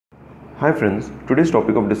Hi friends, today's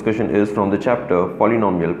topic of discussion is from the chapter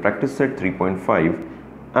Polynomial Practice Set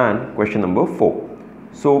 3.5 and question number 4.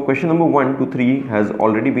 So question number 1 to 3 has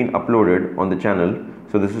already been uploaded on the channel.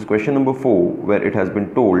 So this is question number 4 where it has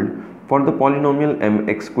been told for the polynomial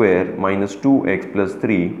mx square minus 2x plus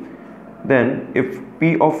 3, then if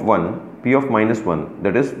p of minus 1,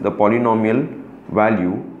 that is the polynomial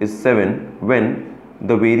value is 7 when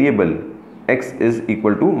the variable x is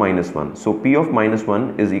equal to minus 1. So p of minus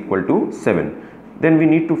 1 is equal to 7. Then we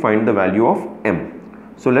need to find the value of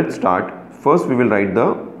m. So let's start. First we will write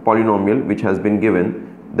the polynomial which has been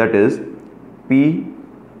given, that is p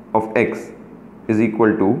of x is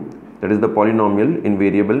equal to, that is the polynomial in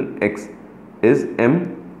variable x is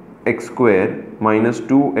mx square minus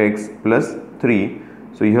 2x plus 3.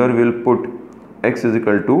 So here we will put x is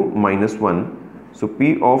equal to minus 1. So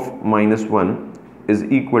p of minus 1 is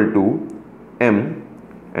equal to m,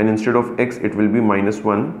 and instead of x it will be minus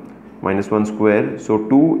 1 square, so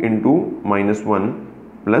 2 into minus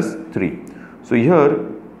 1 plus 3. So here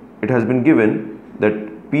it has been given that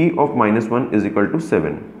p of minus 1 is equal to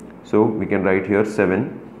 7. So we can write here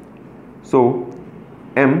 7. So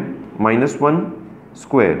m minus 1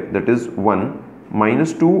 square, that is 1,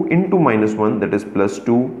 minus 2 into minus 1, that is plus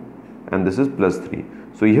 2, and this is plus 3.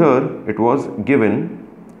 So here it was given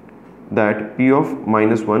that p of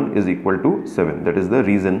minus 1 is equal to 7. That is the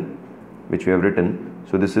reason which we have written.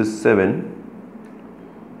 So this is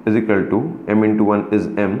 7 is equal to m into 1 is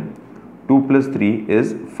m, 2 plus 3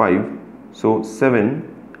 is 5. So 7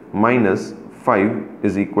 minus 5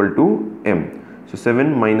 is equal to m. So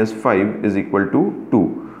 7 minus 5 is equal to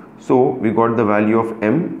 2. So we got the value of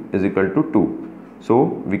m is equal to 2. So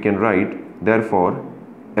we can write therefore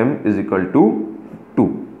m is equal to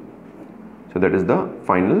 2. So that is the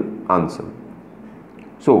final answer.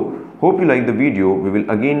 So hope you like the video. We will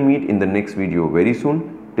again meet in the next video very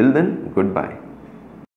soon. Till then, goodbye.